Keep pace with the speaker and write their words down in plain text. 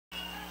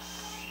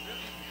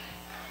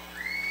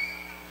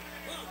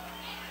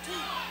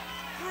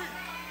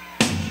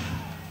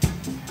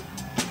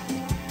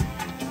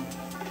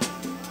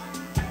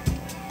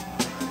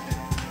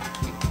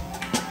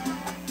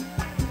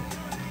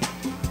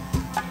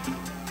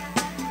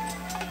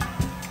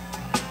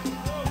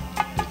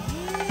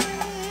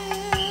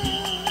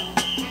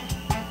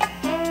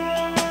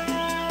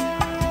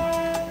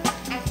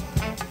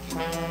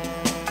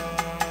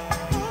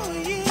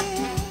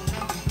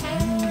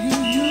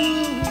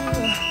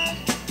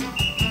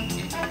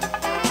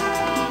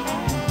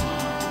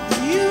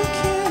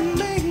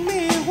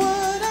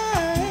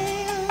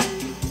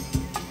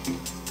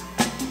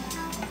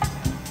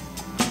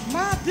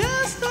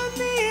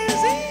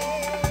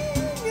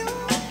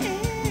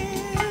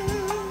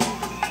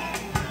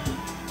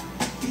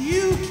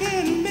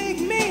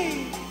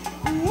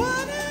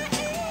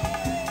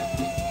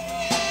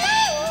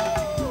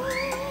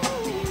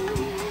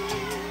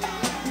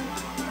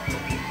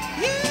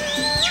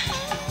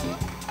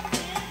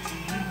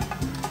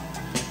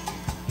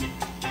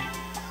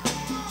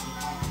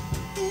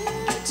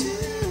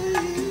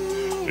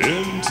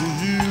into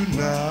you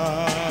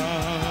now,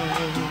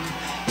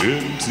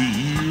 into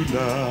you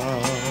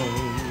now,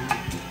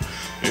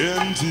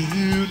 into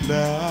you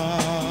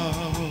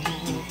now,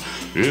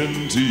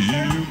 into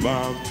you,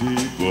 my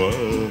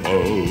people,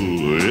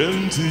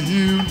 into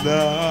you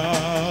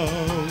now,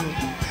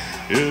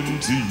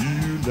 into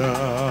you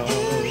now,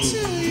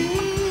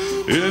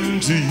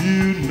 into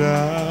you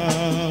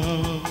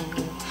now,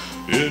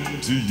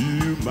 into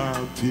you, my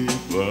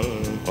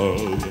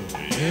people,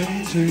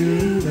 into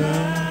you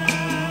now,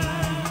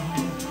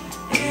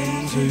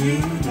 into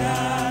you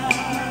now,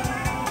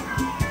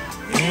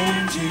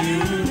 into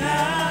you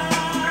now,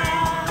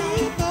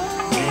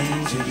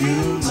 into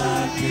you,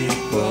 my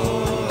people.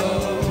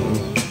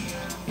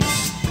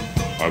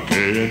 I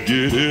can't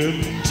get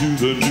into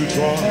the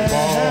neutron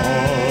bar.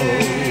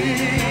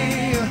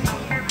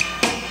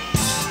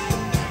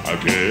 I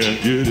can't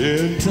get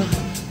into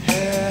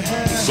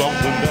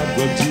something that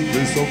would do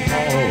me so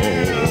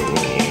cold.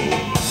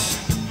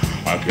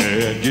 I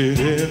can't get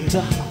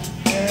into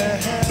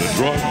the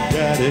drug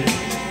addict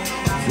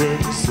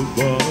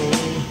principle.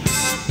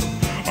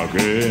 I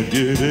can't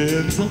get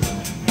into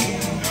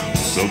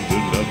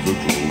something that would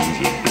close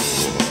the door.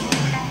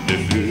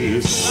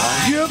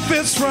 If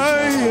it's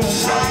right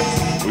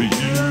for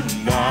you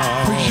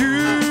now, for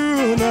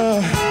you now.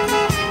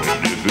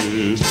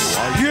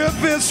 And if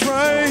it's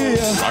right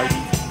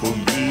for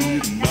me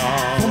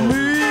now, for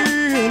me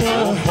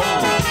now.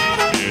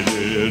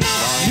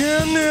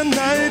 In the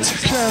night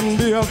can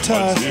be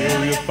uptight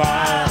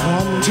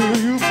until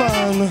you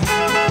find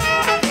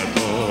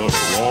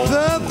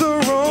that the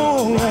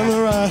wrong and the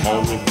right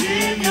all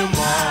in your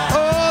mind,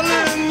 all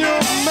in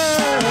your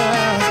mind.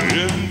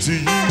 Into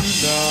you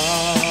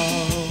now,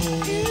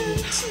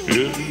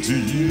 into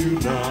you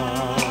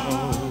now,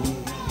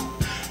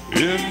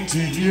 into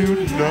you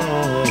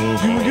now,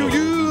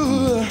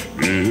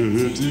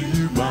 into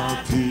you, my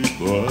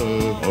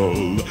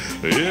people,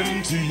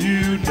 into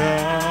you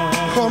now.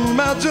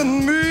 Imagine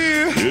me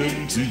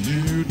into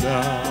you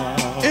now,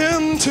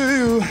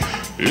 into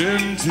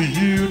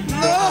you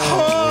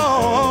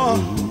now,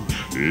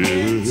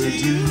 into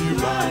you,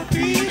 my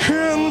people,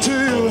 into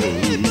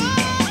you.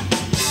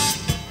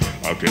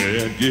 I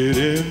can't get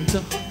into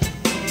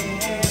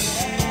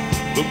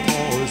the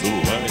poison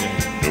land,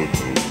 no.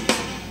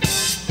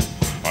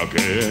 I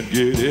can't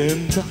get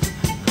into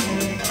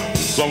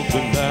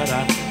something that I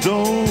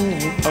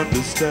don't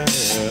understand.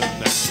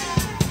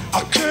 I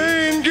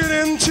can't get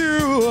into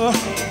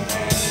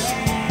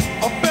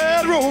a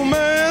bad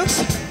romance.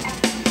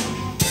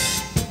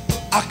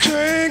 I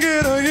can't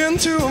get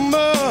into a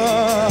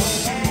mud.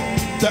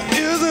 There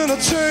isn't a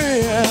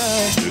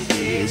chance.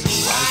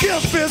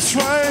 If it's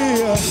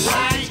right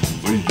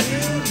for you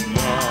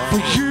now,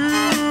 for you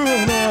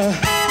now.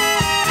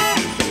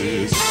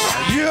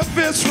 If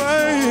it's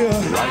right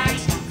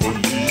for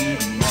me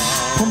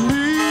now, for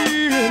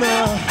me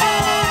now.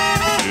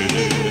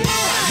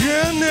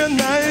 In the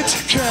night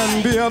can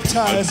be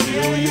uptight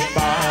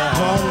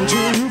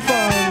until you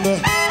find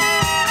that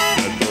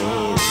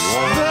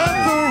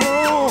the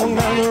wrong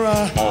and the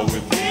right all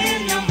within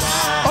your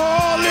mind,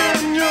 all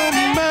in your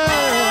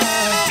mind.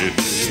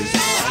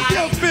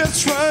 If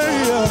it's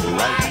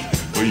right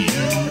for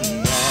you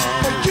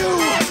now, for you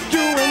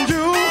and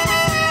you.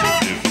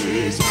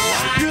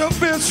 If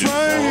it's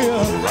right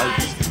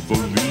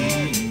for me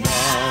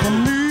now, for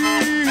me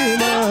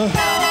now.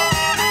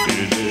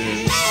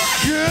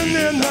 In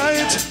the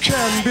night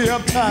can be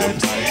uptight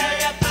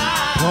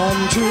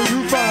until you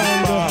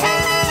find that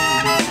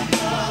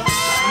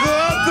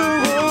the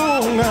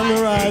wrong and the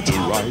right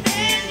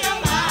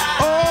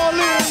all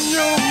in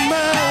your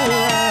mind.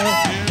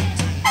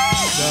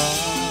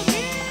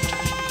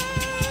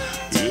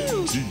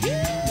 Into you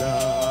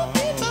now,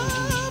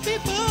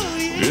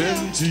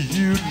 into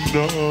you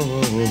now,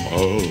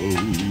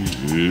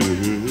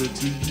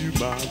 into you,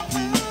 my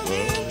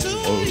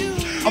people.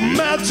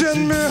 Imagine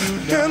me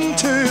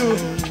into you,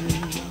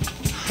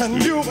 and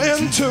you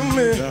into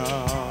me.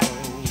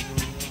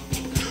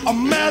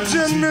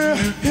 Imagine me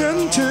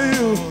into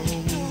you,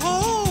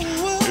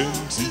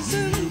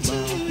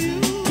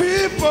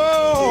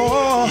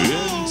 people.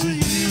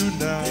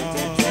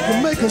 You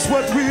make us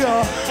what we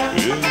are.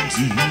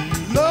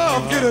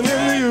 Love getting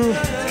into you.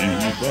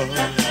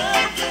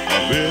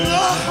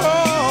 The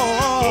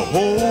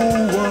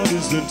whole world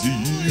is into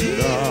you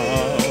now.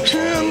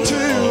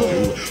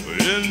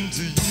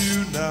 Into you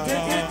now.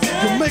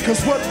 You make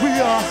us what we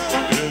are.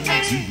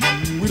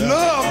 We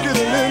love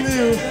getting into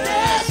you.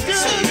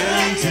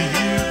 Into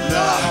you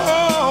now.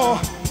 Love.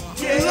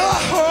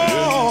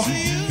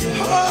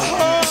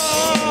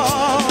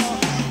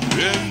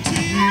 Into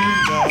you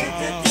now.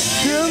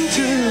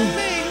 Into you.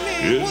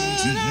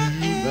 Into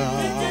you now.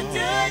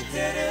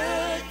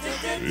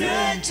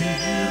 Into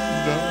you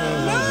now.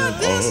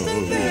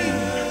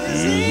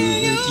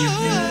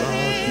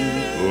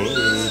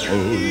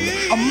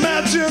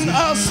 Imagine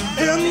us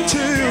into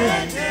you,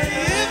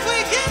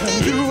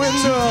 and you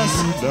into us.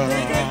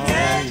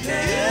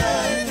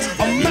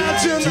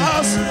 Imagine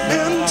us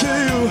into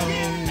you,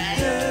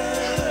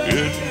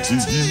 into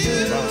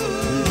you.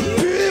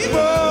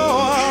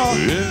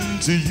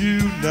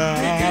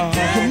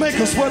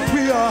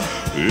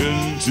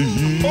 into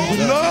you. Oh,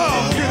 Lord.